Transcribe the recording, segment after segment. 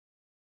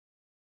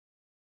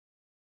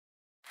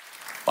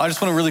I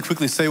just want to really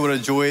quickly say what a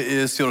joy it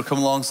is to be able to come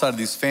alongside of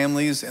these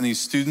families and these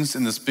students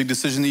in this big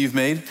decision that you've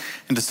made.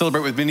 And to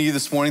celebrate with many of you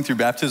this morning through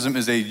baptism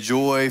is a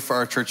joy for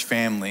our church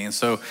family. And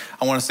so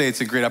I want to say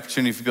it's a great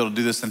opportunity for you to be able to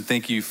do this, and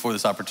thank you for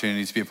this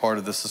opportunity to be a part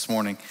of this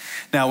morning.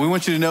 Now, we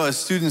want you to know as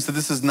students that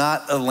this is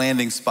not a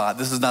landing spot.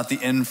 This is not the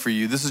end for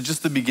you. This is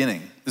just the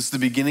beginning. This is the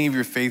beginning of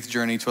your faith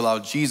journey to allow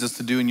Jesus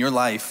to do in your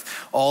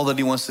life all that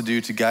he wants to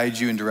do to guide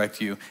you and direct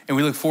you. And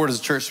we look forward as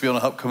a church to be able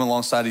to help come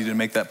alongside of you to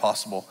make that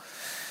possible.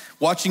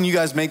 Watching you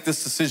guys make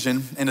this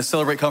decision and to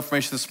celebrate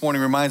confirmation this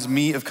morning reminds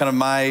me of kind of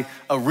my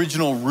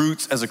original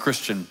roots as a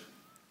Christian.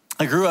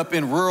 I grew up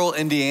in rural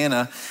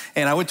Indiana,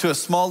 and I went to a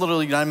small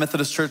little United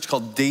Methodist church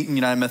called Dayton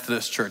United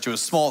Methodist Church. It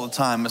was small at the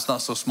time, it's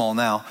not so small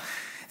now.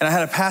 And I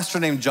had a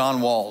pastor named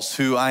John Walls,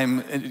 who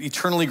I'm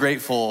eternally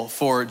grateful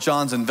for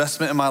John's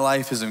investment in my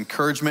life, his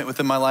encouragement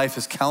within my life,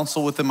 his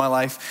counsel within my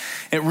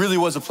life. It really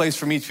was a place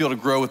for me to be able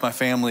to grow with my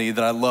family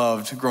that I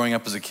loved growing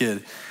up as a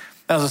kid.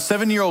 As a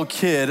 7-year-old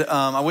kid,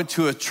 I went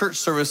to a church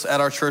service at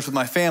our church with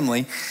my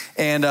family,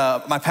 and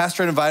my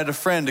pastor had invited a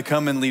friend to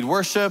come and lead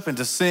worship and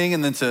to sing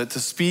and then to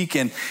speak.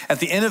 And at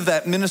the end of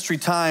that ministry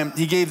time,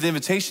 he gave the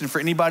invitation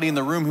for anybody in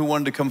the room who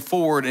wanted to come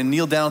forward and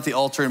kneel down at the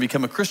altar and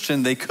become a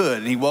Christian, they could,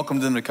 and he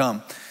welcomed them to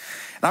come.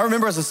 And I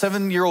remember as a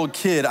 7-year-old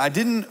kid, I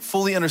didn't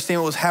fully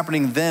understand what was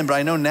happening then, but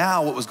I know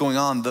now what was going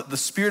on. The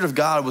Spirit of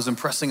God was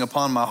impressing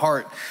upon my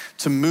heart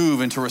to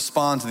move and to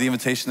respond to the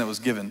invitation that was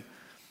given.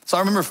 So I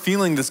remember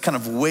feeling this kind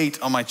of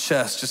weight on my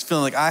chest, just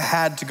feeling like I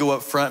had to go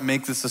up front and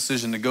make this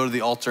decision to go to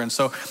the altar. And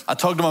so I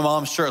tugged to my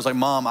mom's shirt. I was like,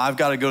 Mom, I've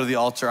got to go to the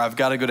altar. I've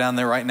got to go down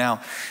there right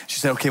now. She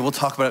said, okay, we'll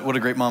talk about it. What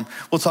a great mom.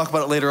 We'll talk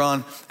about it later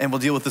on and we'll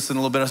deal with this in a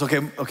little bit. I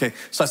said, okay.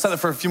 So I sat there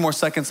for a few more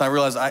seconds and I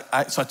realized,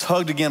 so I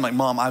tugged again, like,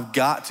 Mom, I've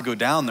got to go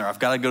down there. I've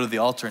got to go to the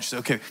altar. And she said,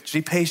 okay, just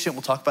be patient.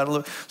 We'll talk about it a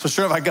little. So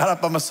sure enough, I got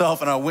up by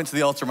myself and I went to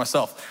the altar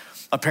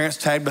myself. My parents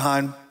tagged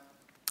behind.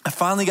 I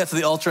finally got to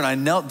the altar and I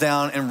knelt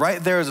down, and right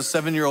there as a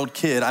 7-year-old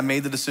kid, I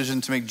made the decision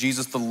to make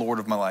Jesus the Lord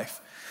of my life.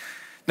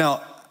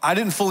 Now, I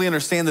didn't fully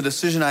understand the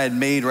decision I had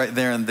made right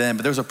there and then,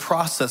 but there's a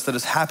process that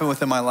has happened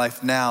within my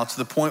life now to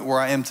the point where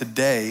I am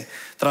today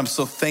that I'm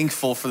so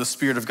thankful for the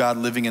Spirit of God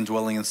living and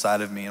dwelling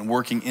inside of me and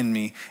working in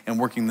me and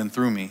working then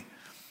through me.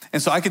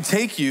 And so I could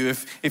take you,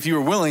 if you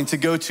were willing, to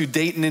go to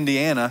Dayton,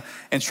 Indiana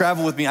and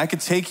travel with me. I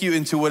could take you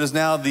into what is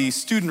now the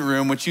student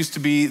room, which used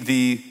to be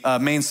the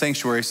main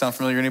sanctuary. Sound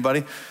familiar,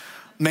 anybody?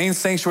 Main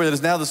sanctuary that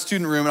is now the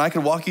student room, and I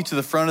could walk you to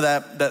the front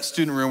of that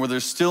student room where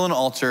there's still an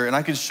altar, and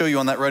I could show you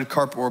on that red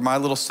carpet where my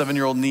little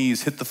 7-year-old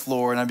knees hit the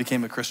floor and I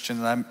became a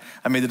Christian, and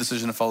I made the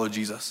decision to follow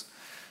Jesus.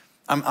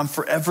 I'm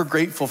forever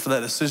grateful for that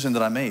decision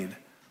that I made,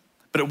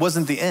 but it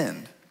wasn't the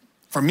end.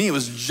 For me, it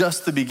was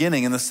just the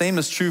beginning, and the same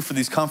is true for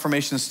these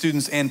confirmation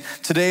students. And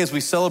today, as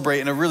we celebrate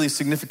in a really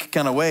significant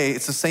kind of way,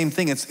 it's the same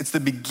thing. It's the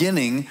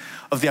beginning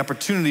of the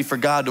opportunity for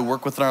God to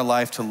work within our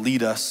life, to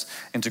lead us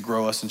and to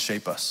grow us and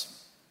shape us.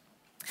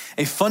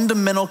 A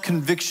fundamental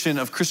conviction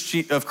of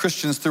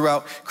Christians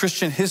throughout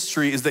Christian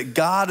history is that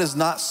God is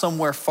not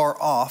somewhere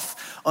far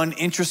off,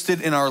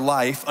 uninterested in our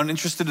life,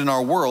 uninterested in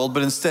our world,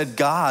 but instead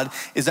God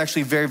is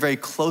actually very, very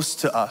close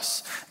to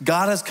us.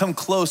 God has come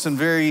close in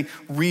very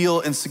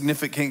real and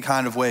significant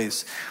kind of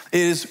ways.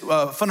 It is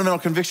a fundamental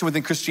conviction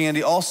within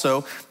Christianity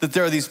also that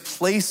there are these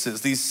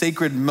places, these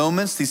sacred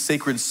moments, these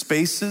sacred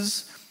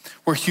spaces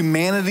where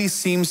humanity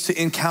seems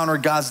to encounter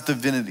God's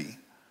divinity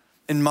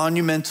in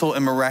monumental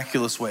and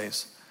miraculous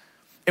ways.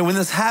 And when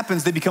this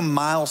happens, they become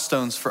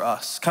milestones for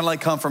us, kind of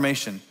like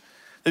confirmation.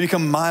 They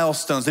become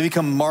milestones, they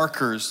become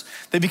markers,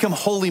 they become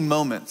holy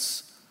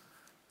moments.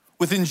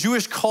 Within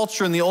Jewish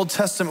culture in the Old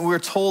Testament, we are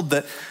told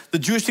that the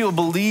Jewish people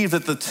believed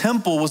that the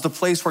temple was the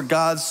place where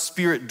God's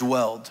Spirit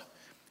dwelled.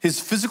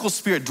 His physical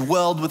spirit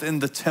dwelled within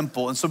the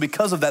temple. And so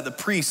because of that, the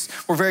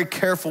priests were very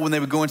careful when they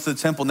would go into the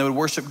temple and they would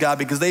worship God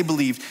because they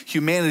believed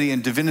humanity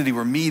and divinity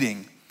were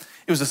meeting.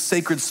 It was a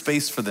sacred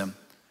space for them.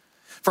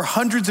 For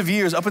hundreds of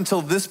years, up until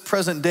this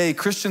present day,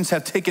 Christians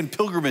have taken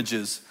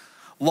pilgrimages,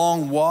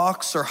 long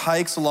walks or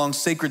hikes along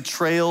sacred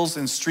trails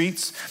and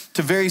streets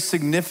to very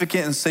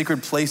significant and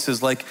sacred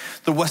places like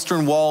the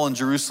Western Wall in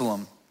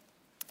Jerusalem,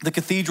 the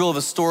Cathedral of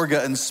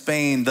Astorga in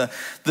Spain,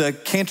 the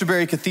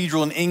Canterbury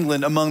Cathedral in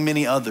England, among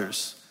many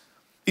others.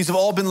 These have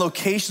all been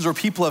locations where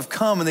people have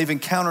come and they've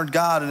encountered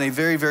God in a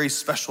very, very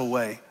special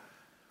way.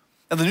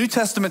 And the New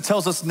Testament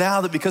tells us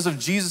now that because of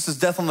Jesus'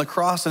 death on the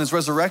cross and his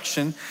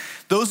resurrection,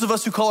 those of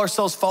us who call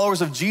ourselves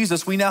followers of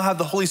Jesus, we now have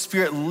the Holy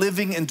Spirit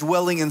living and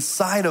dwelling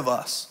inside of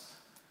us.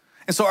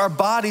 And so our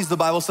bodies, the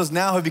Bible says,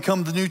 now have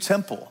become the new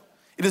temple.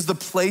 It is the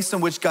place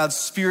in which God's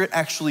Spirit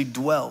actually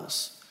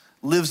dwells,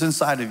 lives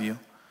inside of you,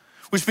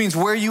 which means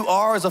where you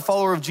are as a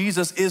follower of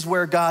Jesus is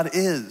where God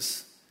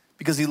is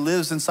because he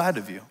lives inside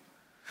of you.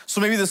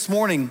 So maybe this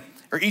morning,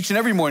 or each and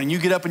every morning, you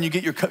get up and you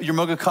get your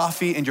mug of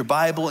coffee and your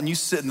Bible and you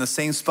sit in the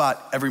same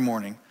spot every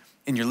morning.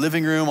 In your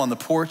living room, on the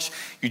porch,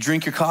 you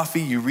drink your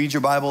coffee, you read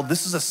your Bible.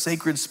 This is a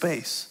sacred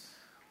space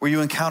where you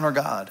encounter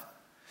God.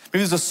 Maybe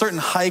there's a certain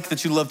hike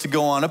that you love to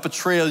go on, up a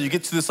trail, you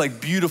get to this like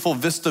beautiful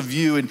vista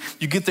view and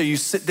you get there, you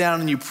sit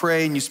down and you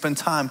pray and you spend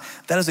time.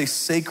 That is a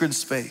sacred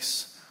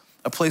space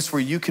a place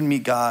where you can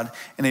meet God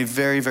in a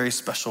very, very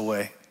special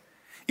way.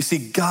 You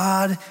see,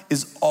 God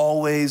is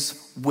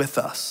always with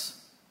us.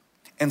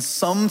 And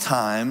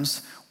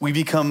sometimes we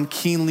become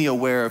keenly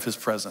aware of his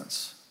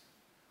presence.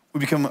 We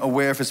become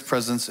aware of his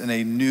presence in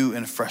a new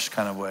and fresh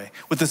kind of way.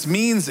 What this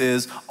means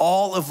is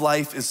all of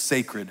life is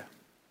sacred.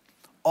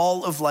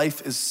 All of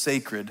life is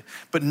sacred,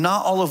 but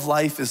not all of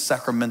life is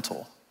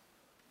sacramental.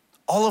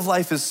 All of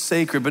life is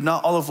sacred, but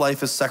not all of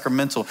life is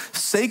sacramental.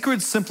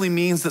 Sacred simply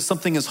means that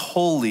something is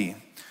holy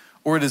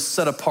or it is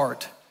set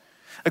apart.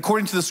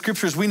 According to the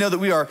scriptures, we know that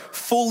we are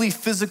fully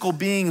physical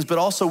beings, but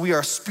also we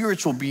are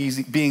spiritual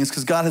beings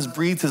because God has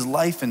breathed his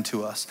life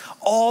into us.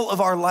 All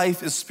of our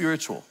life is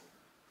spiritual.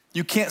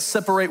 You can't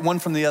separate one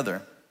from the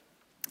other.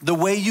 The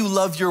way you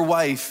love your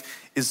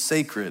wife is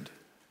sacred.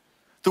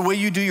 The way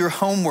you do your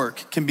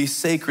homework can be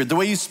sacred. The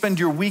way you spend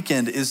your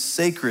weekend is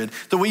sacred.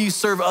 The way you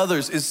serve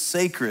others is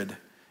sacred.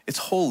 It's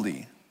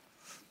holy.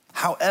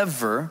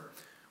 However,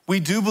 we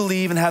do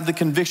believe and have the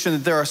conviction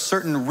that there are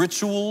certain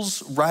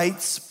rituals,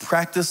 rites,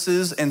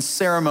 practices, and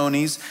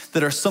ceremonies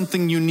that are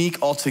something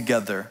unique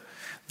altogether.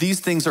 These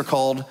things are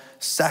called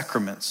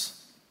sacraments.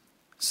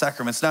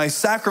 Sacraments. Now, a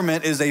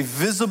sacrament is a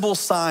visible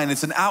sign.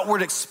 It's an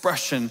outward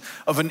expression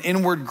of an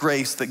inward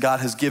grace that God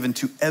has given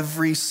to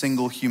every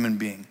single human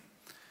being.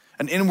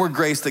 An inward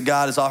grace that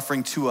God is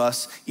offering to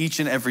us each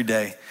and every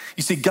day.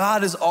 You see,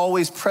 God is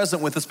always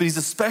present with us, but he's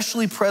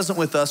especially present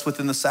with us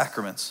within the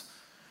sacraments.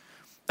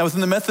 Now,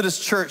 within the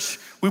Methodist Church,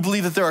 we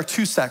believe that there are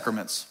two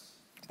sacraments.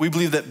 We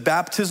believe that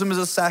baptism is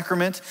a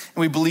sacrament, and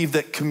we believe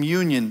that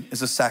communion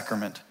is a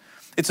sacrament.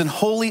 It's an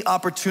holy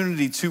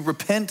opportunity to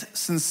repent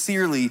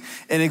sincerely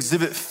and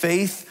exhibit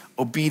faith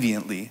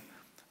obediently.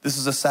 This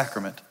is a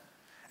sacrament.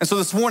 And so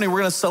this morning, we're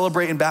gonna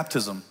celebrate in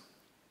baptism.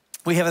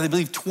 We have, I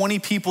believe, 20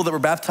 people that were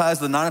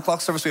baptized in the 9 o'clock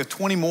service. We have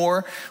 20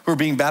 more who are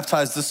being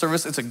baptized this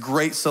service. It's a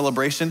great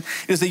celebration.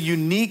 It is a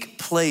unique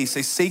place,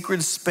 a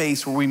sacred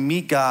space where we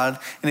meet God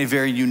in a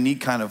very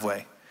unique kind of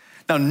way.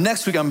 Now,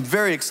 next week, I'm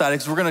very excited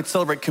because we're gonna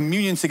celebrate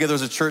communion together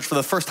as a church for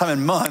the first time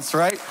in months,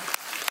 right?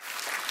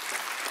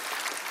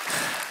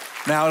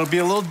 Now, it'll be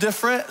a little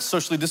different,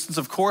 socially distanced,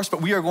 of course,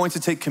 but we are going to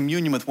take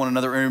communion with one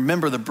another and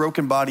remember the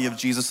broken body of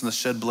Jesus and the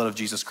shed blood of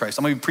Jesus Christ.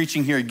 I'm gonna be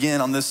preaching here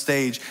again on this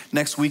stage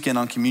next weekend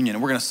on communion,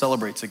 and we're gonna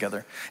celebrate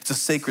together. It's a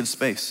sacred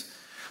space.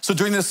 So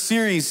during this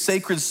series,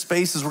 Sacred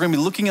Spaces, we're gonna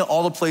be looking at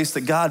all the places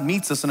that God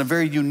meets us in a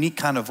very unique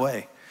kind of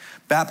way.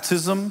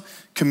 Baptism,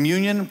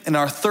 communion, and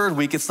our third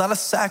week, it's not a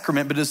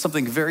sacrament, but it is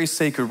something very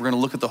sacred. We're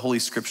gonna look at the Holy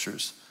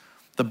Scriptures.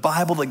 The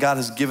Bible that God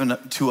has given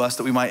to us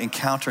that we might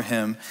encounter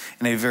him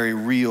in a very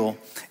real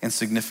and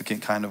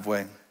significant kind of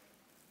way.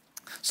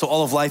 So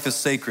all of life is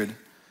sacred,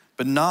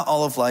 but not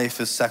all of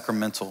life is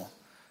sacramental.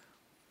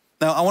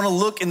 Now, I wanna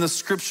look in the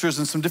scriptures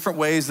in some different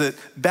ways that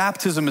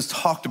baptism is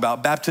talked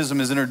about, baptism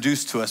is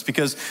introduced to us,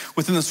 because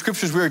within the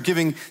scriptures, we are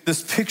giving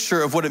this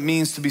picture of what it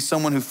means to be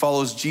someone who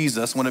follows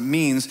Jesus, what it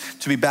means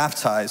to be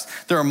baptized.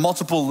 There are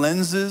multiple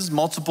lenses,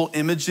 multiple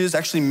images,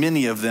 actually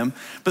many of them,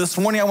 but this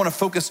morning I wanna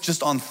focus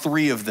just on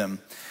 3 of them.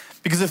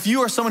 Because if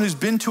you are someone who's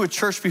been to a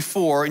church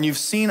before and you've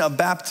seen a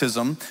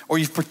baptism or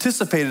you've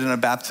participated in a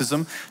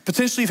baptism,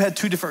 potentially you've had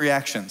 2 different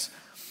reactions.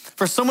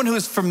 For someone who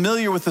is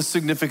familiar with the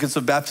significance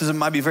of baptism, it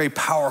might be very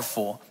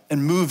powerful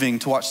and moving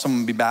to watch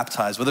someone be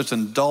baptized, whether it's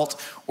an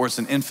adult or it's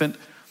an infant.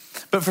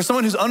 But for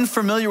someone who's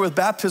unfamiliar with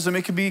baptism,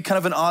 it could be kind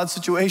of an odd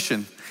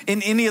situation.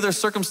 In any other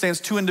circumstance,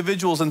 2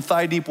 individuals in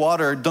thigh-deep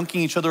water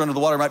dunking each other under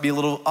the water might be a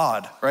little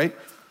odd, right?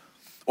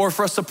 Or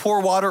for us to pour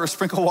water or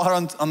sprinkle water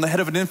on the head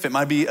of an infant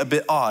might be a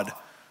bit odd.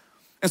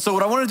 And so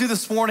what I want to do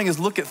this morning is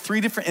look at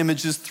 3 different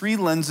images, 3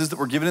 lenses that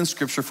were given in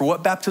scripture for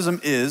what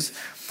baptism is,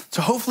 to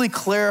hopefully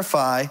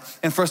clarify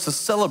and for us to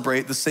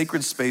celebrate the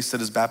sacred space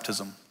that is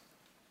baptism.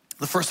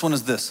 The first one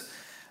is this: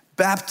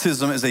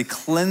 baptism is a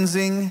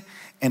cleansing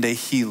and a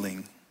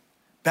healing.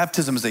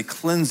 Baptism is a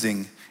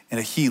cleansing and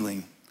a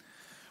healing.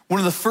 One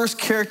of the first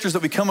characters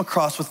that we come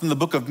across within the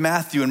book of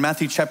Matthew, in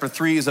Matthew chapter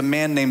 3, is a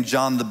man named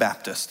John the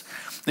Baptist.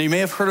 Now, you may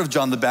have heard of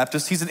John the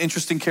Baptist. He's an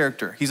interesting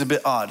character. He's a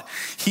bit odd.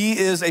 He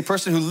is a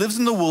person who lives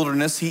in the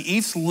wilderness. He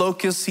eats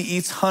locusts, he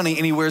eats honey,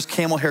 and he wears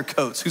camel hair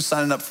coats. Who's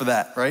signing up for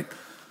that, right?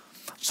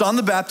 John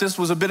the Baptist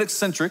was a bit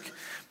eccentric,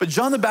 but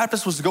John the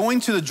Baptist was going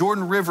to the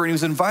Jordan River and he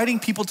was inviting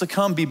people to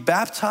come be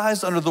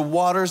baptized under the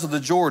waters of the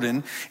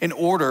Jordan in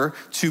order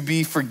to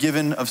be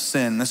forgiven of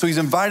sin. And so he's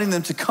inviting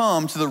them to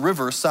come to the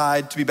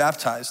riverside to be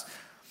baptized.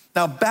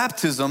 Now,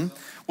 baptism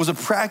was a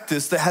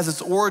practice that has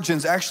its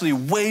origins actually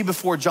way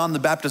before John the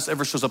Baptist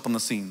ever shows up on the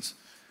scenes.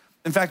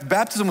 In fact,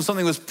 baptism was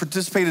something that was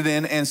participated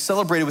in and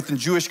celebrated within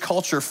Jewish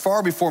culture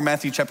far before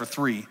Matthew chapter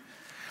 3.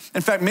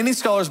 In fact, many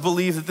scholars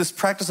believe that this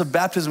practice of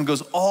baptism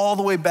goes all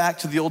the way back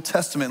to the Old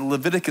Testament in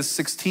Leviticus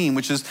 16,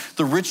 which is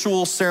the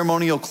ritual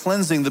ceremonial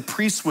cleansing the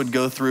priests would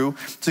go through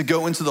to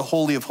go into the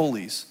Holy of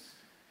Holies.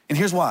 And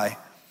here's why.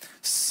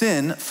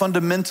 Sin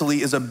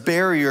fundamentally is a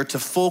barrier to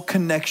full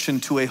connection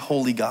to a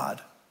holy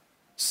God.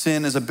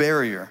 Sin is a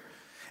barrier.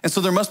 And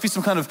so there must be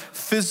some kind of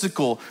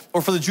physical,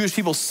 or for the Jewish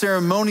people,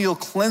 ceremonial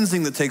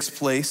cleansing that takes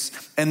place.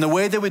 And the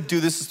way they would do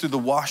this is through the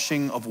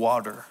washing of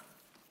water.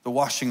 the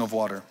washing of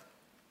water.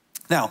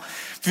 Now,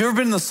 if you've ever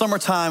been in the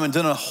summertime and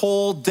done a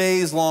whole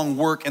day's long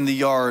work in the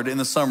yard in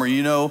the summer,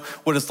 you know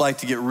what it's like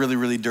to get really,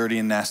 really dirty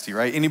and nasty,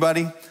 right?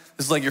 Anybody?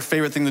 This is like your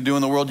favorite thing to do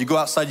in the world. You go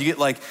outside,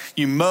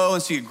 you mow,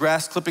 and so you get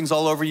grass clippings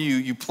all over you.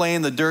 You play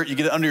in the dirt, you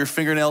get it under your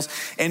fingernails.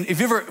 And if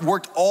you ever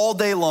worked all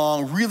day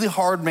long, really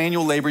hard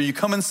manual labor, you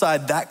come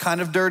inside that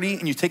kind of dirty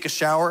and you take a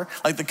shower,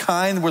 like the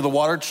kind where the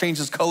water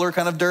changes color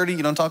kind of dirty,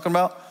 you know what I'm talking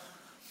about?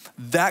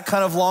 That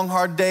kind of long,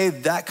 hard day,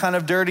 that kind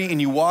of dirty, and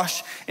you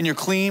wash and you're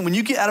clean. When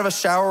you get out of a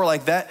shower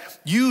like that,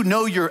 you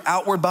know your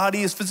outward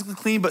body is physically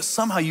clean, but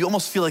somehow you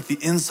almost feel like the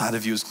inside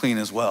of you is clean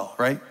as well,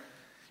 right?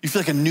 You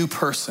feel like a new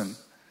person.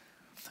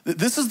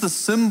 This is the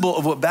symbol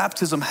of what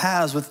baptism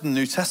has within the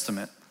New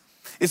Testament.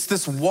 It's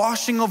this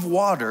washing of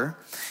water,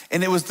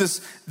 and it was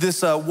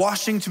this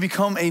washing to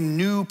become a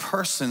new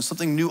person,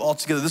 something new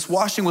altogether. This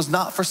washing was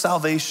not for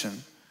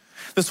salvation.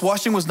 This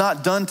washing was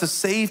not done to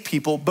save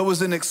people, but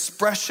was an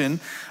expression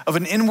of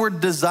an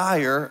inward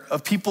desire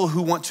of people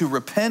who want to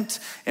repent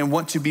and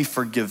want to be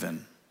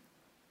forgiven.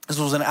 This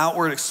was an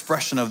outward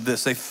expression of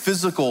this, a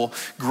physical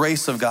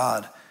grace of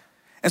God.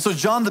 And so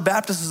John the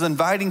Baptist is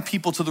inviting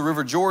people to the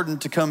River Jordan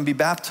to come be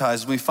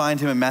baptized. We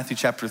find him in Matthew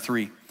chapter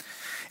 3.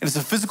 And it's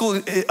a physical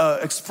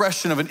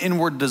expression of an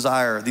inward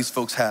desire these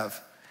folks have.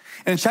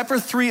 And in chapter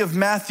 3 of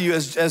Matthew,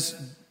 as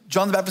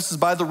John the Baptist is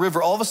by the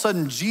river, all of a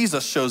sudden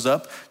Jesus shows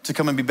up to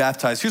come and be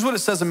baptized. Here's what it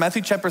says in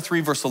Matthew chapter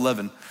 3, verse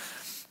 11.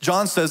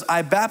 John says,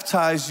 I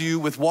baptize you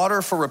with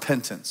water for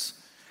repentance.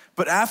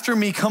 But after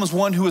me comes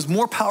one who is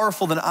more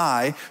powerful than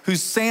I,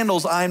 whose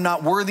sandals I am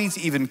not worthy to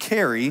even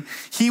carry.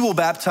 He will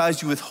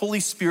baptize you with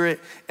Holy Spirit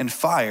and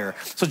fire.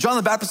 So John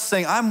the Baptist is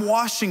saying, I'm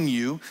washing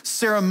you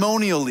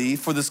ceremonially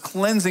for this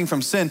cleansing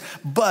from sin,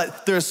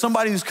 but there's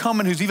somebody who's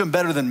coming who's even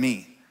better than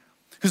me.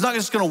 Who's not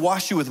just gonna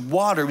wash you with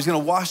water, he's gonna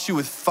wash you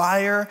with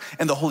fire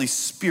and the Holy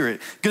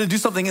Spirit. Gonna do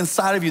something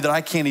inside of you that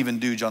I can't even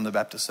do, John the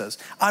Baptist says.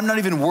 I'm not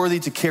even worthy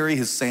to carry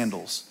his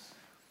sandals.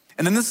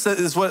 And then this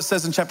is what it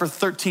says in chapter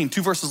 13,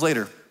 2 verses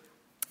later.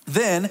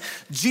 Then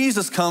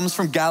Jesus comes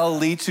from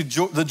Galilee to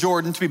the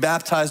Jordan to be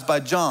baptized by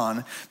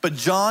John. But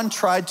John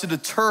tried to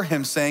deter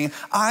him, saying,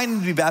 I need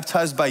to be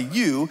baptized by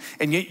you,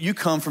 and yet you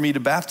come for me to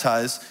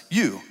baptize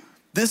you.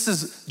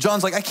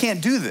 John's like, I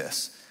can't do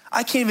this.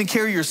 I can't even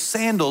carry your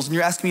sandals, and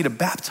you're asking me to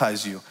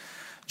baptize you.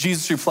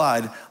 Jesus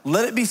replied,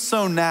 let it be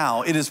so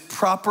now. It is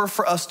proper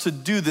for us to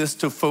do this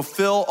to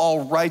fulfill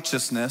all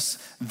righteousness.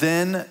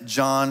 Then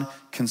John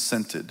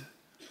consented.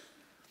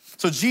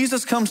 So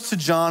Jesus comes to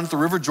John at the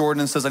River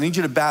Jordan and says, I need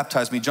you to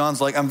baptize me.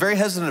 John's like, I'm very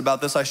hesitant about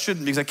this. I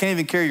shouldn't because I can't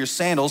even carry your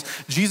sandals.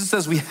 Jesus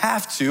says we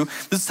have to.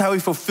 This is how we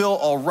fulfill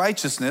all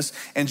righteousness.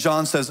 And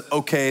John says,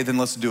 okay, then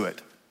let's do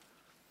it.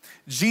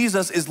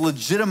 Jesus is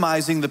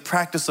legitimizing the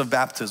practice of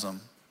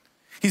baptism.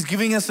 He's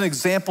giving us an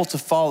example to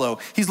follow.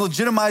 He's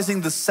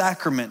legitimizing the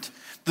sacrament,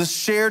 the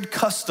shared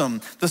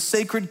custom, the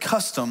sacred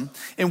custom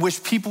in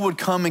which people would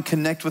come and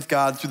connect with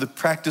God through the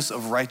practice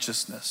of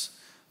righteousness,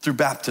 through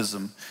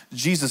baptism.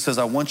 Jesus says,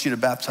 I want you to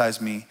baptize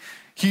me.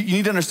 You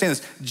need to understand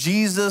this.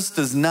 Jesus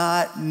does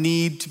not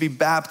need to be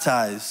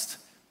baptized.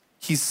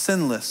 He's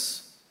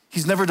sinless.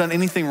 He's never done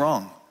anything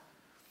wrong.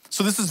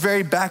 So this is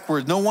very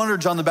backward. No wonder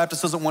John the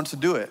Baptist doesn't want to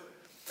do it.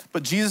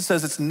 But Jesus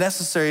says it's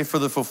necessary for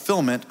the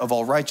fulfillment of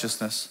all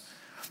righteousness.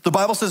 The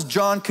Bible says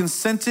John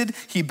consented.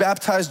 He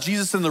baptized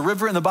Jesus in the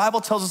river. And the Bible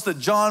tells us that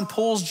John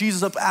pulls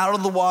Jesus up out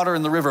of the water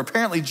in the river.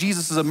 Apparently,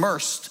 Jesus is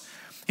immersed.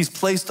 He's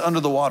placed under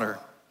the water.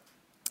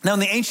 Now,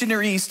 in the ancient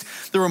Near East,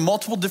 there were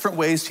multiple different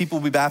ways people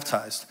would be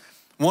baptized.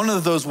 One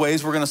of those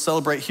ways we're gonna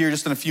celebrate here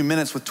just in a few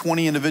minutes with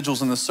 20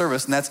 individuals in the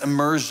service, and that's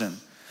immersion.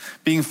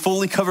 Being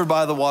fully covered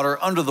by the water,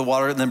 under the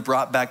water, and then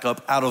brought back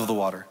up out of the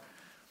water.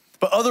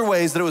 But other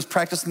ways that it was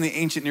practiced in the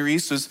ancient Near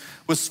East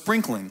was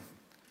sprinkling.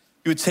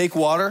 You would take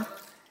water,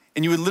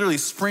 and you would literally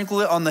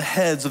sprinkle it on the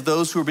heads of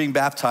those who were being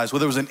baptized.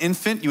 Whether it was an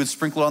infant, you would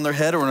sprinkle it on their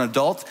head, or an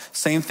adult,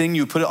 same thing,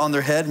 you would put it on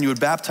their head and you would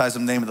baptize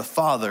them in the name of the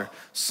Father,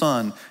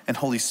 Son, and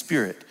Holy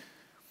Spirit.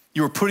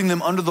 You were putting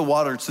them under the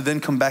water to then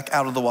come back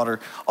out of the water.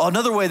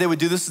 Another way they would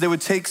do this is they would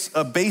take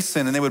a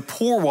basin and they would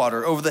pour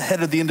water over the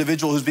head of the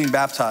individual who's being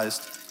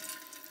baptized.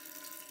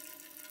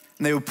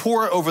 And they would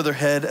pour it over their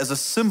head as a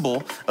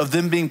symbol of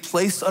them being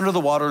placed under the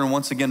water and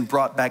once again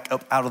brought back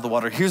up out of the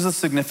water. Here's the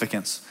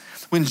significance.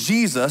 When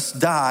Jesus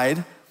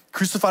died,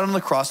 crucified on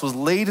the cross, was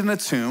laid in a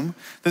tomb,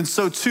 then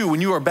so too, when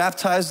you are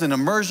baptized in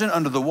immersion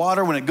under the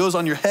water, when it goes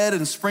on your head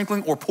and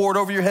sprinkling or poured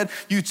over your head,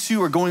 you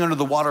too are going under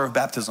the water of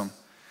baptism.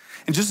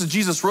 And just as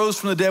Jesus rose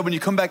from the dead, when you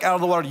come back out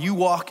of the water, you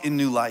walk in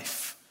new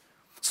life.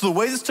 So the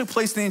way this took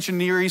place in the ancient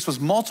Near East was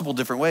multiple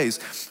different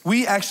ways.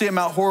 We actually at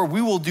Mount Horror,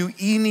 we will do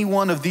any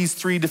one of these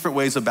 3 different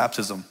ways of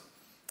baptism.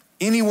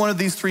 Any one of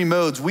these 3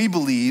 modes, we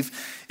believe,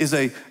 is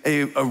a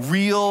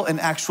real and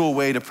actual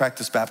way to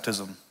practice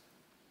baptism.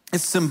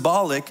 It's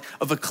symbolic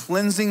of a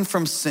cleansing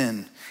from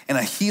sin and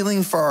a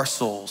healing for our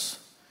souls.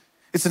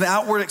 It's an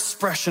outward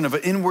expression of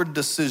an inward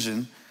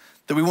decision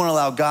that we want to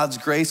allow God's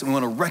grace and we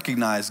want to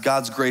recognize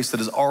God's grace that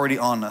is already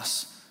on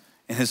us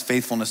and his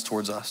faithfulness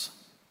towards us.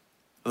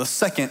 The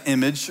second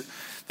image,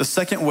 The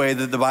second way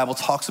that the Bible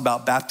talks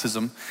about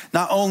baptism,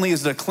 not only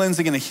is it a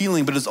cleansing and a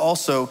healing, but it's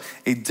also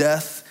a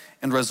death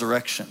and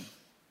resurrection.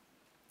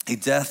 A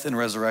death and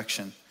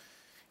resurrection.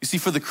 You see,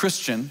 for the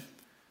Christian,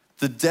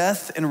 the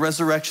death and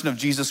resurrection of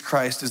Jesus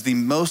Christ is the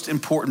most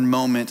important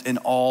moment in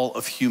all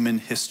of human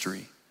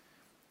history.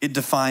 It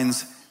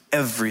defines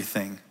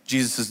everything,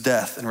 Jesus'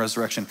 death and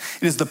resurrection.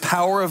 It is the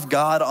power of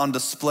God on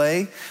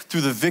display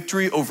through the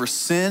victory over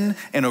sin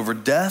and over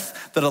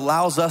death that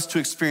allows us to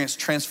experience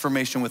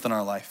transformation within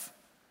our life.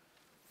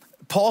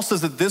 Paul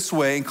says it this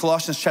way in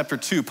Colossians chapter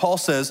 2. Paul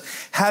says,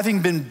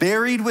 having been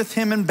buried with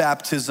him in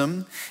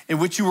baptism, in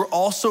which you were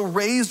also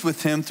raised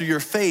with him through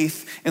your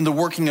faith in the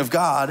working of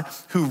God,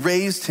 who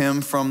raised him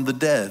from the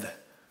dead.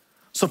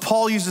 So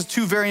Paul uses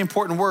two very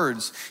important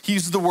words. He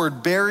uses the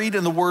word buried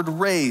and the word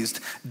raised.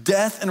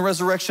 Death and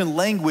resurrection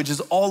language is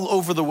all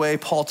over the way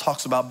Paul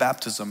talks about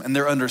baptism and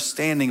their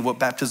understanding of what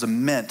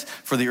baptism meant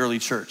for the early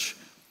church.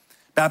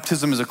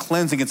 Baptism is a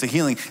cleansing, it's a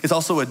healing. It's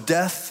also a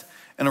death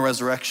and a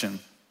resurrection.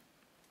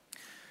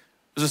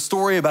 There's a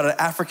story about an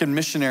African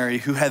missionary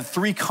who had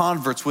 3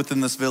 converts within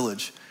this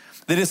village.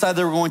 They decided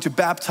they were going to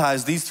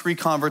baptize these 3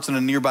 converts in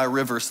a nearby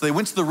river. So they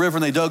went to the river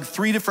and they dug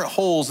 3 different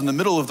holes in the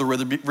middle of the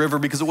river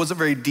because it wasn't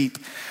very deep.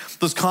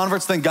 Those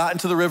converts then got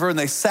into the river and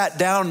they sat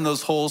down in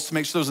those holes to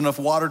make sure there was enough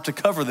water to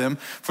cover them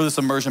for this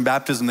immersion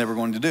baptism they were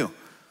going to do.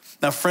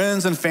 Now,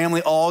 friends and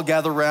family all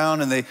gathered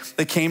around and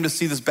they came to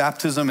see this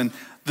baptism, and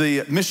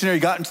the missionary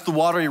got into the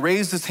water. He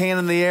raised his hand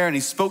in the air and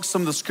he spoke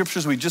some of the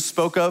scriptures we just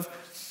spoke of.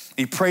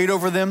 He prayed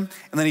over them,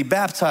 and then he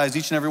baptized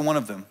each and every one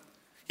of them.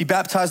 He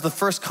baptized the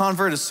first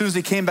convert. As soon as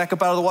he came back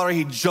up out of the water,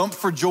 he jumped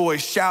for joy,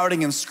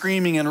 shouting and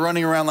screaming and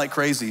running around like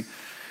crazy.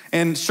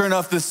 And sure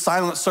enough, this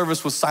silent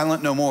service was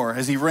silent no more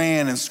as he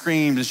ran and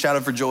screamed and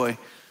shouted for joy.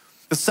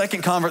 The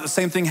second convert, the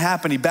same thing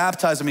happened. He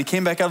baptized him. He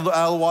came back out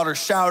of the water,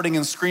 shouting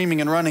and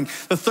screaming and running.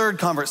 The third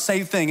convert,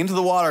 same thing, into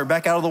the water,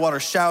 back out of the water,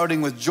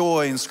 shouting with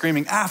joy and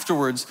screaming.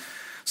 Afterwards,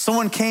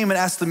 someone came and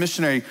asked the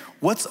missionary,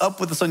 what's up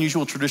with this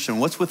unusual tradition?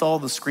 What's with all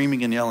the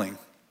screaming and yelling?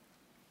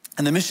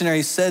 And the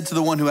missionary said to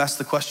the one who asked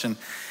the question,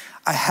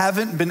 I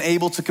haven't been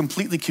able to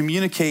completely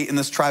communicate in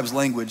this tribe's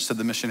language, said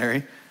the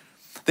missionary.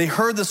 They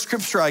heard the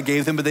scripture I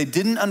gave them, but they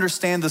didn't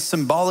understand the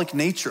symbolic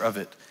nature of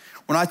it.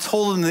 When I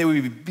told them they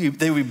would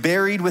be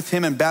buried with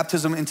him in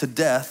baptism into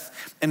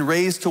death and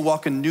raised to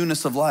walk in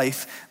newness of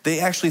life, they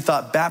actually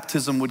thought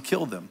baptism would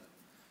kill them.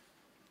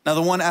 Now,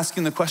 the one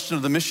asking the question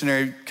of the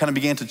missionary kind of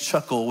began to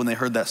chuckle when they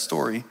heard that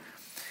story,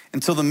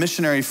 until the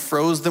missionary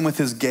froze them with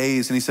his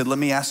gaze and he said, let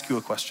me ask you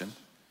a question.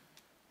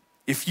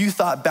 If you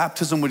thought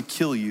baptism would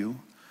kill you,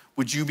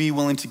 would you be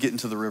willing to get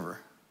into the river?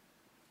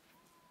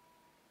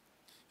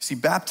 See,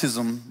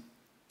 baptism,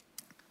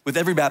 with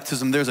every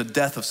baptism, there's a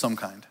death of some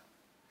kind.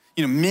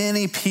 You know,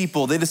 many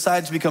people, they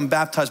decide to become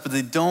baptized, but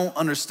they don't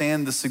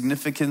understand the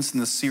significance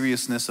and the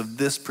seriousness of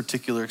this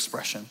particular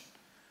expression.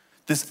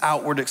 This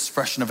outward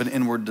expression of an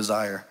inward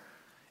desire.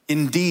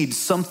 Indeed,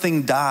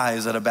 something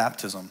dies at a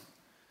baptism.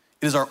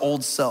 It is our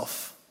old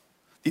self.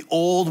 The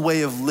old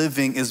way of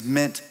living is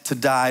meant to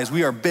die. As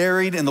we are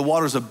buried in the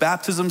waters of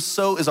baptism,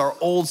 so is our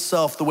old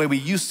self, the way we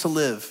used to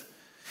live.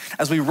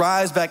 As we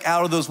rise back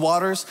out of those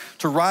waters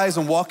to rise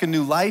and walk in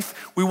new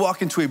life, we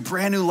walk into a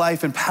brand new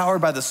life empowered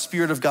by the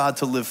Spirit of God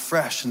to live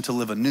fresh and to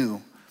live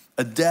anew.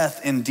 A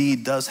death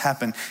indeed does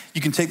happen.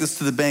 You can take this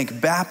to the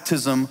bank.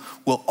 Baptism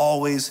will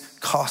always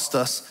cost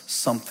us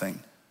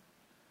something.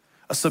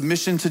 A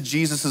submission to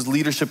Jesus'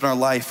 leadership in our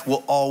life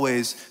will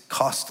always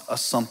cost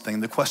us something.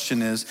 The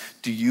question is,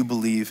 do you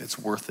believe it's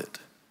worth it?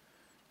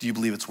 Do you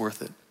believe it's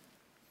worth it?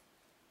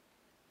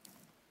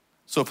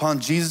 So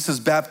upon Jesus'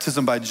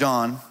 baptism by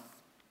John,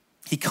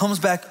 he comes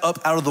back up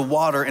out of the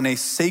water and a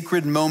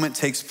sacred moment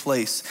takes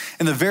place.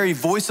 And the very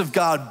voice of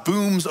God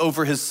booms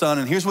over his son.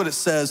 And here's what it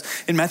says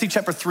in Matthew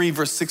chapter 3,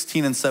 verse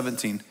 16 and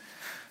 17.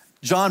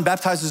 John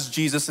baptizes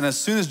Jesus, and as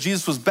soon as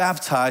Jesus was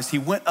baptized, he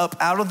went up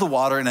out of the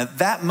water, and at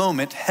that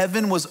moment,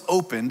 heaven was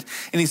opened,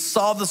 and he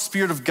saw the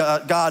Spirit of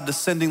God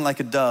descending like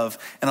a dove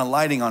and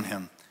alighting on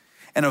him.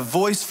 And a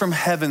voice from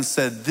heaven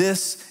said,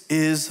 "This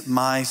is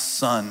my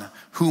son,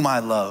 whom I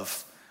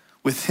love.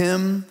 With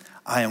him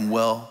I am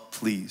well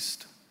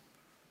pleased."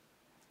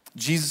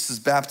 Jesus is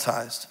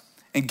baptized,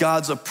 and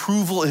God's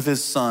approval of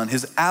his son,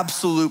 his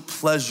absolute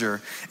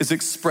pleasure, is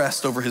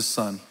expressed over his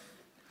son.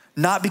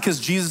 Not because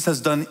Jesus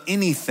has done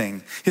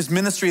anything. His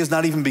ministry has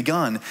not even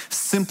begun,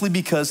 simply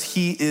because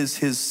he is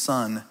his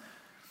son.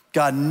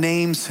 God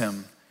names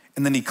him,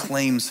 and then he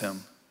claims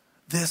him.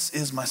 This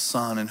is my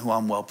son in whom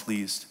I'm well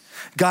pleased.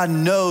 God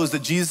knows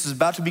that Jesus is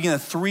about to begin a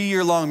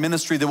 3-year-long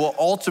ministry that will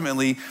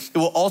ultimately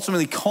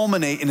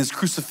culminate in his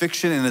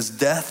crucifixion and his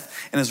death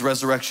and his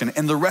resurrection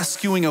and the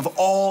rescuing of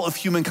all of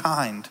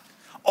humankind,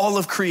 all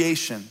of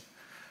creation.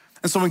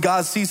 And so when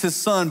God sees his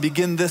son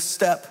begin this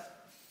step,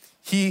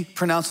 he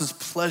pronounces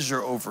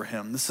pleasure over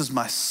him. This is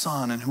my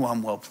son in whom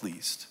I'm well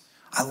pleased.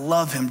 I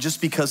love him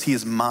just because he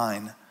is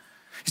mine.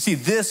 You see,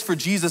 this for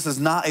Jesus is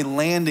not a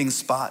landing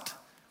spot.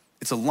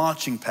 It's a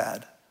launching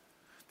pad.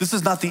 This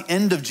is not the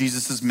end of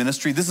Jesus'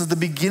 ministry. This is the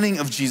beginning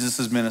of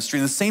Jesus' ministry.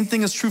 And the same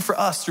thing is true for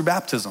us through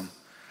baptism.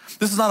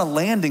 This is not a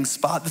landing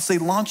spot. This is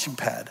a launching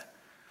pad.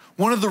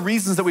 One of the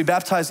reasons that we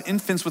baptize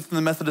infants within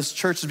the Methodist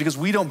Church is because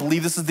we don't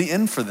believe this is the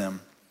end for them.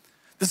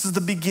 This is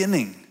the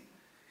beginning.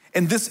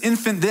 And this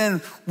infant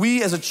then,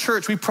 we as a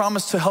church, we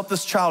promise to help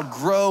this child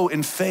grow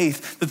in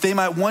faith that they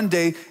might one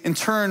day in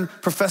turn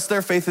profess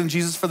their faith in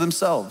Jesus for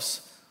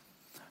themselves.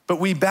 But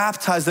we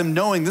baptize them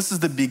knowing this is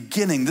the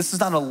beginning. This is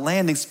not a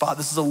landing spot.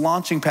 This is a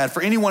launching pad.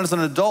 For anyone as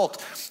an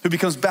adult who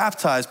becomes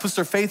baptized, puts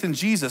their faith in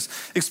Jesus,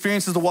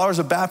 experiences the waters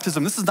of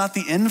baptism, this is not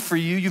the end for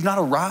you. You've not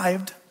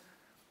arrived.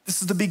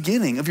 This is the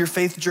beginning of your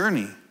faith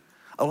journey,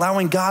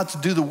 allowing God to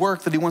do the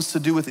work that he wants to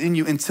do within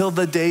you until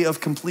the day of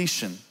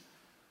completion.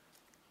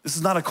 This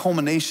is not a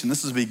culmination.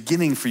 This is a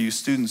beginning for you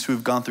students who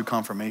have gone through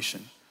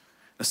confirmation.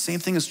 The same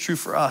thing is true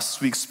for us.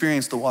 We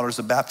experience the waters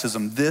of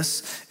baptism.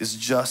 This is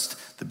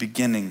just the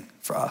beginning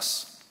for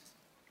us.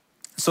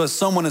 So as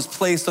someone is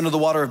placed under the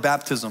water of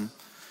baptism,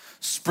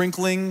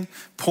 sprinkling,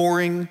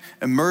 pouring,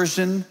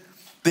 immersion,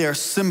 they are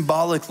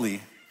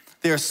symbolically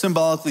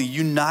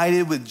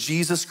united with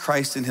Jesus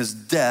Christ in his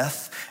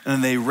death, and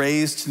then they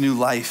raised to new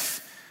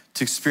life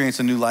to experience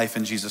a new life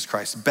in Jesus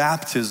Christ.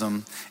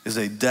 Baptism is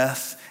a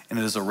death and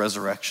it is a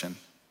resurrection.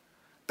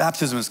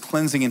 Baptism is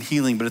cleansing and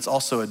healing, but it's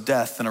also a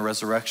death and a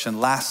resurrection.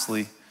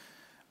 Lastly,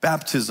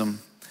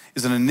 baptism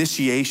is an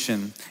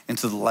initiation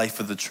into the life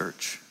of the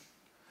church.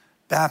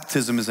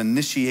 Baptism is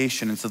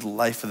initiation into the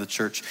life of the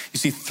church. You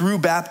see, through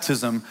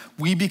baptism,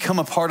 we become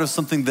a part of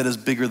something that is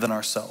bigger than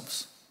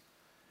ourselves.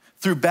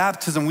 Through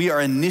baptism, we are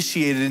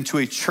initiated into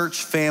a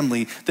church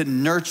family that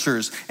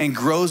nurtures and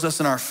grows us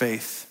in our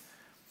faith.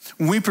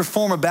 When we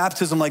perform a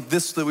baptism like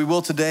this that we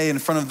will today in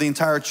front of the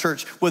entire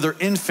church, whether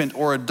infant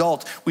or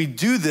adult, we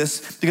do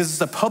this because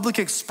it's a public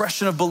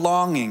expression of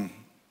belonging,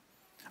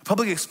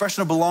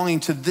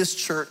 to this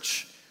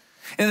church.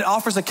 And it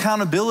offers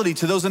accountability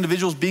to those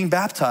individuals being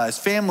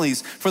baptized,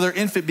 families for their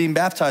infant being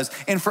baptized,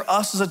 and for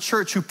us as a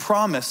church who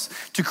promise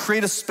to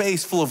create a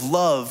space full of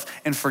love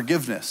and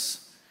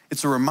forgiveness.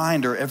 It's a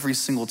reminder every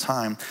single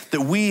time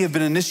that we have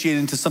been initiated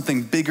into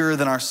something bigger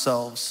than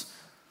ourselves.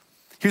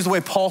 Here's the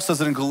way Paul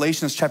says it in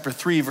Galatians chapter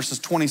 3, verses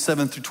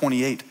 27 through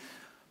 28.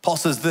 Paul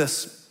says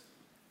this: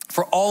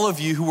 "For all of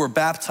you who were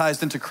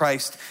baptized into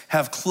Christ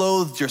have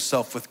clothed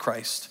yourself with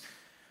Christ.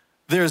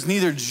 There is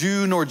neither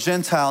Jew nor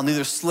Gentile,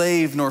 neither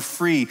slave nor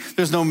free.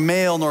 There's no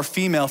male nor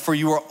female, for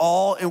you are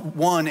all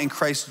one in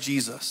Christ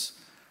Jesus."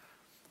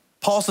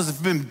 Paul says if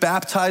you've been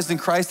baptized in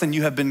Christ, then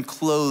you have been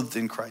clothed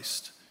in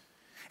Christ.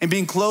 And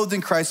being clothed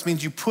in Christ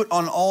means you put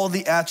on all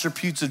the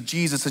attributes of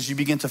Jesus as you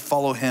begin to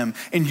follow him,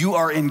 and you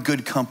are in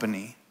good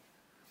company.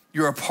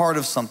 You're a part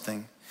of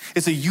something.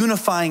 It's a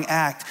unifying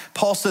act.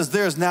 Paul says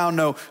there is now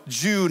no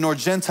Jew nor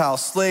Gentile,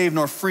 slave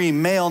nor free,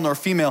 male nor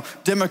female,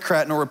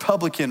 Democrat nor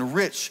Republican,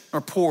 rich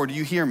nor poor. Do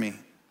you hear me?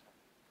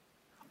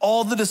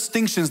 All the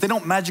distinctions, they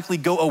don't magically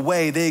go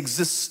away. They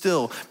exist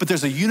still, but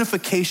there's a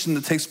unification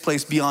that takes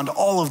place beyond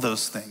all of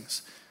those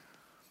things.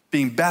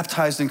 Being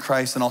baptized in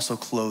Christ and also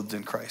clothed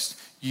in Christ.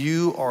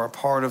 You are a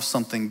part of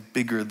something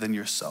bigger than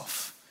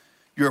yourself.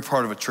 You're a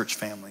part of a church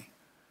family.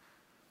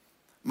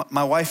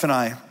 My wife and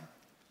I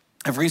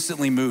have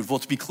recently moved. Well,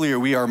 to be clear,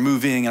 we are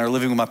moving and are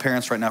living with my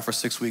parents right now for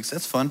 6 weeks.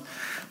 That's fun.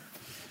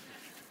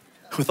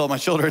 With all my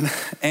children.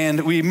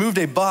 And we moved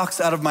a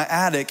box out of my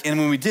attic, and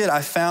when we did,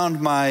 I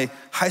found my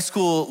high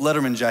school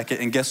Letterman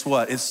jacket, and guess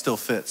what? It still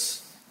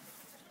fits.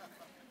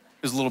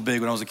 It was a little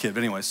big when I was a kid,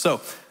 but anyway,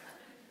 so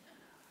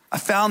I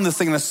found this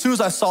thing, and as soon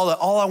as I saw that,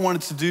 all I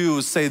wanted to do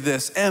was say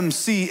this: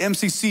 MC,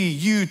 MCC,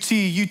 UT,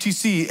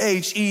 UTC,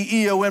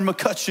 HEEON,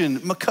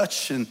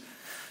 McCutcheon.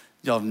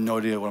 Y'all have no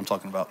idea what I'm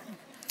talking about.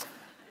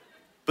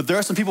 But there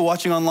are some people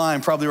watching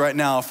online probably right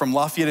now from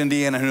Lafayette,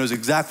 Indiana, who knows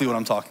exactly what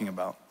I'm talking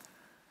about.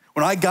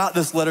 When I got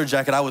this letter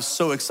jacket, I was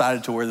so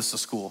excited to wear this to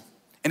school.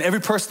 And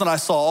every person that I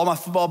saw, all my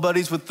football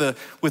buddies with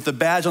the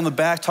badge on the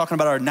back talking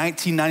about our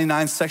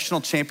 1999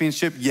 sectional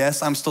championship,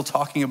 yes, I'm still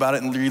talking about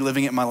it and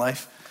reliving it in my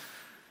life.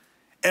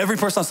 Every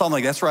person I saw, I'm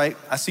like, that's right.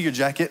 I see your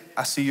jacket.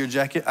 I see your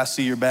jacket. I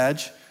see your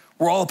badge.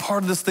 We're all a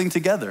part of this thing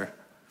together.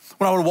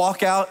 When I would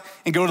walk out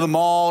and go to the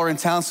mall or in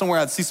town somewhere,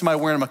 I'd see somebody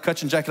wearing a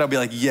McCutcheon jacket. I'd be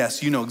like,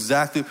 yes, you know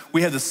exactly.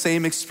 We have the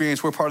same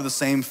experience. We're part of the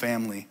same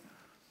family.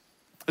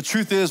 The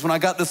truth is, when I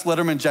got this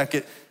Letterman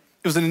jacket,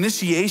 it was an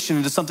initiation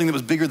into something that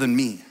was bigger than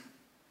me.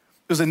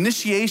 It was an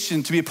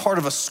initiation to be a part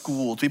of a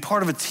school, to be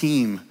part of a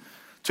team,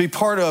 to be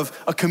part of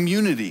a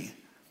community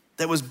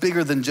that was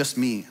bigger than just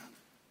me.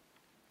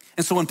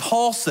 And so when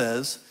Paul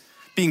says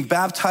being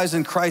baptized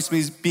in Christ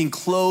means being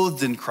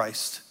clothed in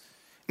Christ,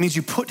 it means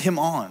you put him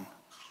on.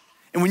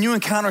 And when you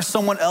encounter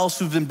someone else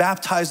who's been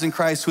baptized in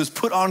Christ, who has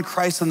put on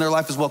Christ in their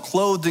life as well,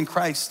 clothed in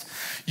Christ,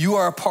 you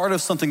are a part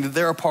of something that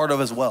they're a part of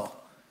as well.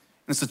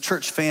 And it's a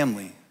church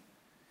family.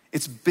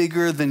 It's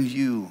bigger than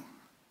you.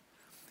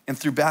 And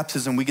through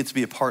baptism, we get to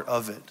be a part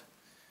of it.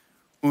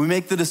 When we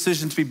make the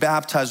decision to be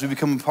baptized, we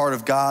become a part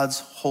of God's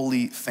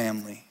holy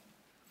family.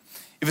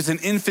 If it's an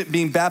infant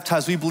being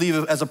baptized, we believe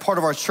as a part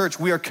of our church,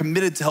 we are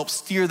committed to help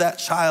steer that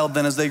child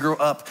then as they grow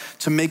up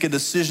to make a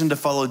decision to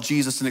follow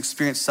Jesus and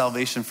experience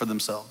salvation for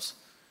themselves.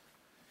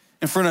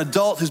 And for an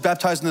adult who's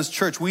baptized in this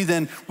church, we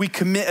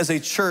commit as a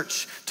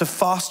church to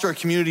foster a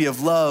community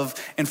of love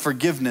and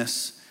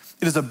forgiveness.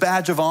 It is a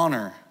badge of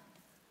honor.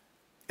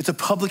 It's a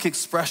public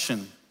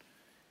expression.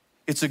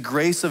 It's a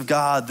grace of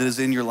God that is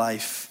in your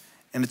life,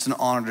 and it's an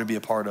honor to be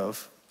a part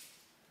of.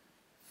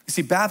 You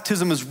see,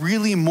 baptism is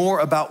really more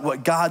about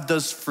what God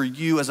does for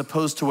you as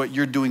opposed to what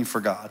you're doing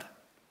for God.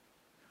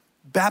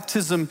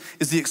 Baptism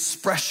is the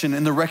expression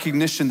and the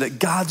recognition that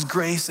God's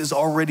grace is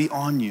already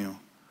on you,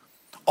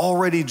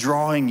 already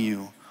drawing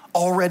you,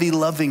 already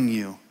loving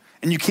you,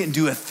 and you can't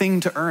do a thing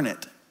to earn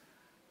it.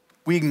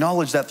 We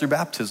acknowledge that through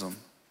baptism.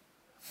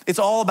 It's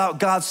all about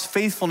God's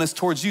faithfulness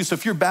towards you. So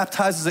if you're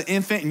baptized as an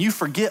infant and you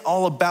forget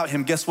all about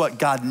him, guess what?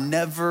 God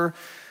never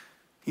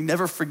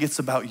forgets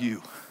about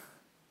you.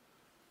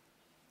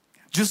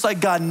 Just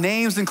like God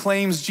names and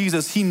claims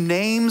Jesus, he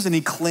names and he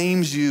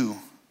claims you.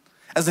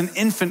 As an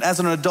infant, as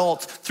an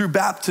adult, through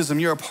baptism,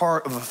 you're a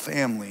part of a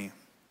family.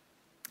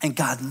 And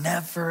God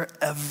never,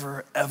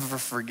 ever, ever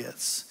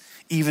forgets,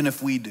 even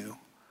if we do.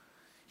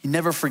 He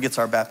never forgets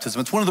our baptism.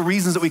 It's one of the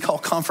reasons that we call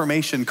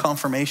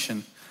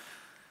confirmation.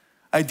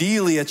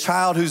 Ideally, a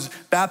child who's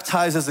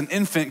baptized as an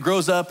infant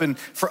grows up, and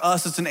for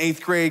us, it's in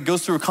 8th grade,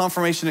 goes through a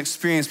confirmation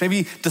experience,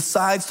 maybe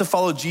decides to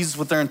follow Jesus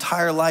with their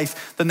entire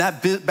life, then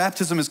that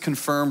baptism is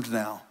confirmed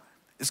now.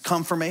 It's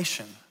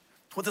confirmation.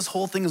 It's what this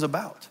whole thing is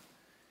about.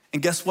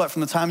 And guess what?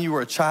 From the time you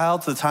were a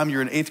child to the time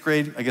you're in 8th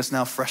grade, I guess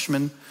now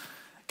freshman,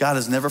 God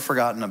has never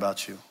forgotten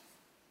about you.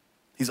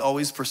 He's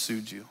always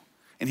pursued you,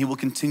 and he will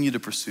continue to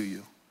pursue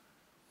you.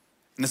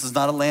 And this is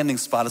not a landing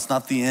spot. It's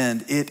not the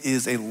end. It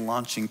is a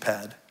launching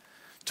pad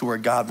to where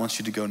God wants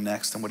you to go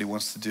next and what he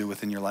wants to do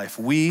within your life.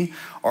 We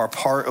are a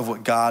part of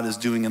what God is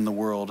doing in the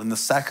world, and the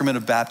sacrament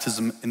of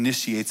baptism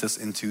initiates us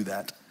into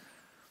that.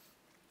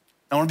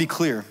 I want to be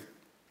clear.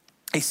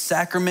 A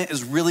sacrament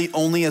is really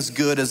only as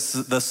good as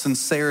the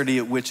sincerity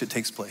at which it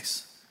takes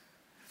place.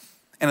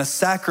 And a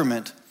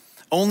sacrament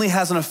only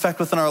has an effect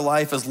within our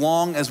life as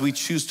long as we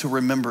choose to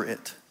remember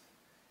it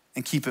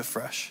and keep it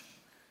fresh.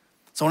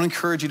 So I want to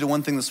encourage you to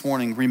one thing this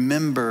morning: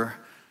 remember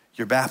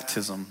your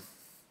baptism.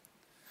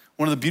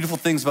 One of the beautiful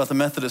things about the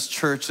Methodist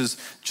Church is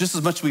just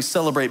as much as we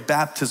celebrate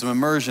baptism,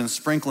 immersion,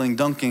 sprinkling,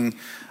 dunking,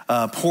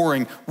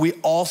 pouring, we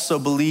also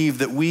believe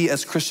that we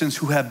as Christians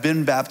who have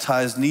been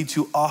baptized need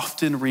to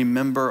often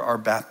remember our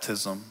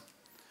baptism,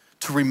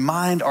 to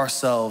remind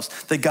ourselves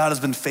that God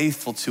has been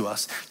faithful to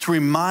us, to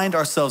remind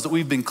ourselves that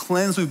we've been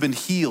cleansed, we've been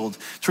healed,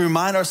 to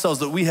remind ourselves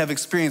that we have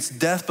experienced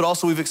death, but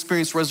also we've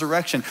experienced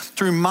resurrection,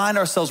 to remind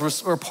ourselves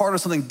we're a part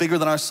of something bigger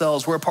than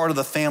ourselves, we're a part of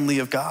the family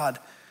of God.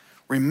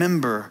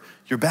 Remember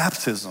your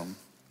baptism.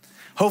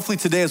 Hopefully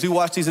today, as we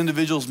watch these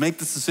individuals make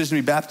this decision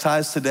to be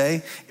baptized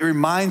today, it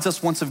reminds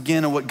us once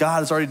again of what God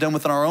has already done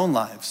within our own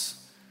lives.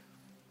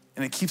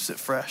 And it keeps it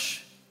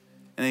fresh.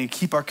 And it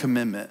keeps our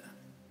commitment.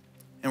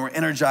 And we're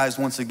energized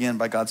once again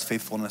by God's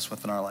faithfulness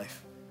within our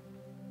life.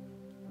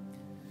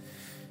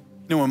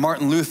 You know, when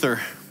Martin Luther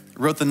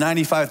wrote the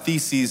 95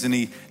 Theses and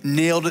he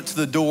nailed it to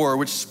the door,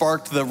 which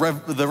sparked the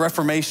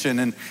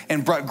Reformation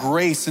and brought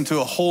grace into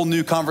a whole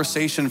new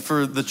conversation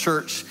for the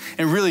church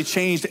and really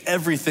changed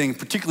everything,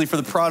 particularly for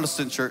the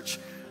Protestant church.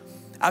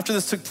 After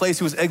this took place,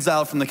 he was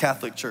exiled from the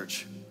Catholic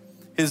Church.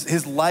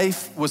 His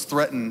life was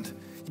threatened.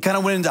 He kind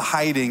of went into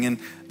hiding, and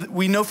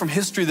we know from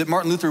history that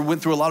Martin Luther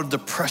went through a lot of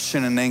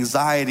depression and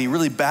anxiety,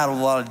 really battled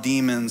a lot of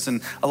demons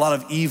and a lot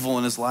of evil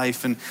in his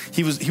life, and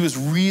he was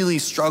really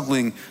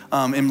struggling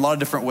in a lot of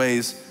different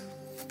ways.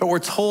 But we're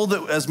told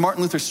that as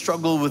Martin Luther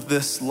struggled with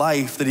this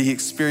life that he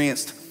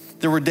experienced,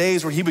 there were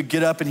days where he would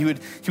get up and he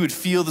would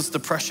feel this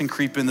depression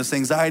creep in, this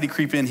anxiety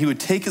creep in. He would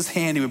take his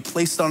hand, he would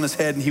place it on his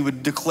head, and he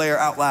would declare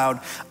out loud,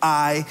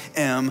 "I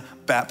am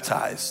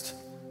baptized."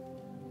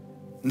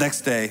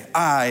 Next day,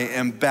 "I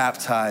am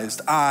baptized,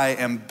 I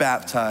am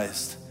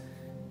baptized."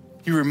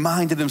 He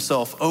reminded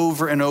himself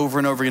over and over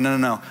and over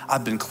again, no,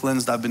 I've been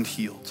cleansed, I've been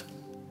healed.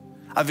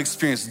 I've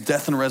experienced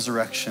death and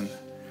resurrection,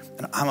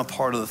 and I'm a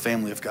part of the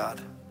family of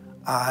God.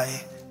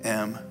 I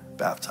am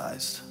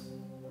baptized.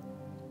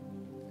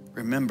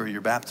 Remember your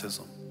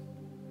baptism.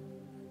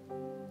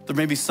 There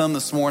may be some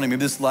this morning, maybe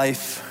this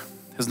life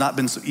has not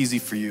been so easy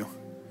for you.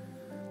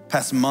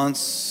 Past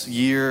months,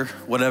 year,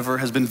 whatever,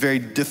 has been very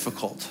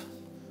difficult.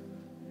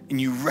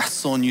 And you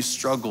wrestle and you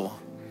struggle.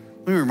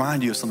 Let me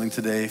remind you of something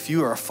today. If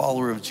you are a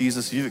follower of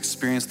Jesus, if you've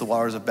experienced the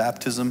waters of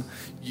baptism,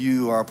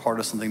 you are a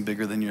part of something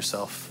bigger than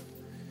yourself.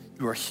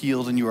 You are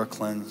healed and you are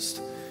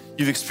cleansed.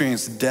 You've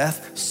experienced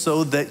death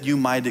so that you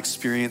might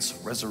experience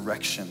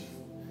resurrection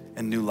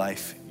and new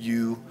life.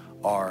 You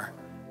are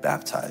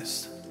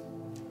baptized.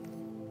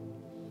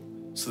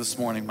 So this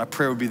morning, my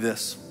prayer would be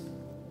this.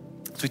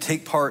 As we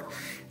take part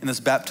in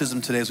this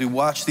baptism today, as we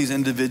watch these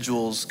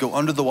individuals go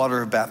under the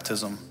water of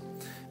baptism,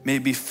 may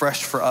it be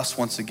fresh for us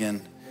once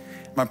again.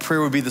 My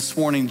prayer would be this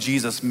morning,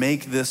 Jesus,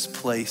 make this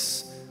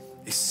place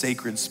a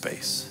sacred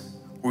space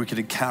where we could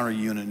encounter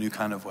you in a new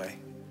kind of way.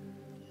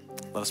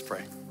 Let us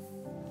pray.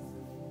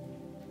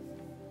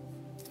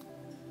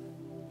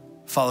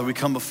 Father, we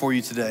come before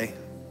you today.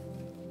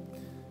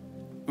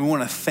 We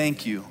want to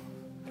thank you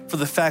for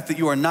the fact that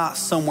you are not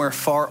somewhere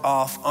far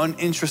off,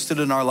 uninterested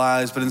in our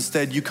lives, but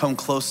instead you come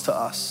close to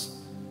us.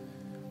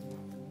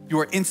 You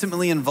are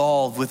intimately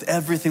involved with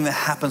everything that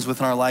happens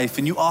within our life,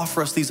 and you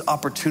offer us these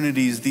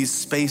opportunities, these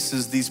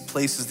spaces, these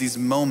places, these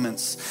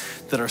moments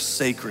that are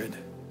sacred.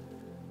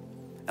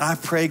 And I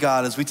pray,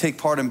 God, as we take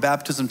part in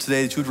baptism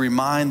today, that you would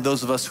remind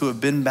those of us who have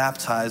been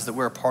baptized that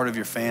we're a part of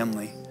your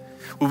family.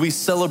 Would we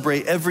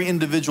celebrate every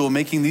individual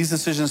making these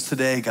decisions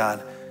today,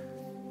 God,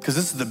 because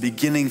this is the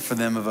beginning for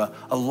them of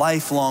a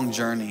lifelong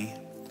journey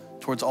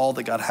towards all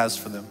that God has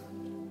for them.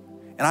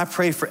 And I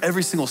pray for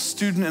every single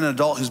student and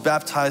adult who's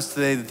baptized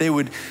today that they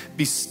would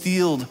be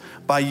steeled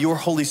by your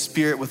Holy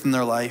Spirit within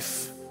their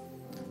life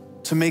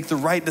to make the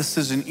right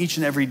decision each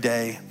and every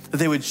day, that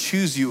they would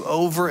choose you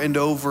over and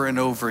over and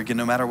over again,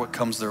 no matter what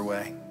comes their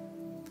way.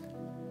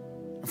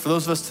 And for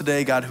those of us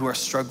today, God, who are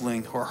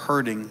struggling, who are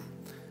hurting,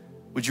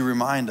 would you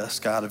remind us,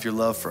 God, of your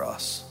love for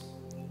us?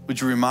 Would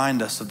you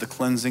remind us of the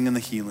cleansing and the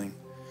healing?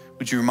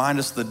 Would you remind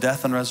us of the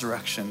death and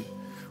resurrection?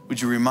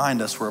 Would you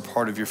remind us we're a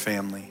part of your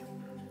family?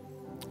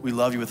 We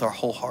love you with our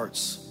whole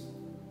hearts.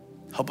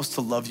 Help us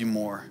to love you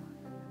more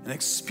and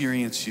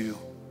experience you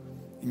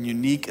in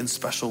unique and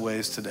special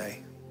ways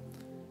today.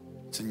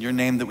 It's in your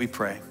name that we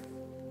pray.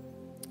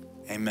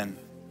 Amen.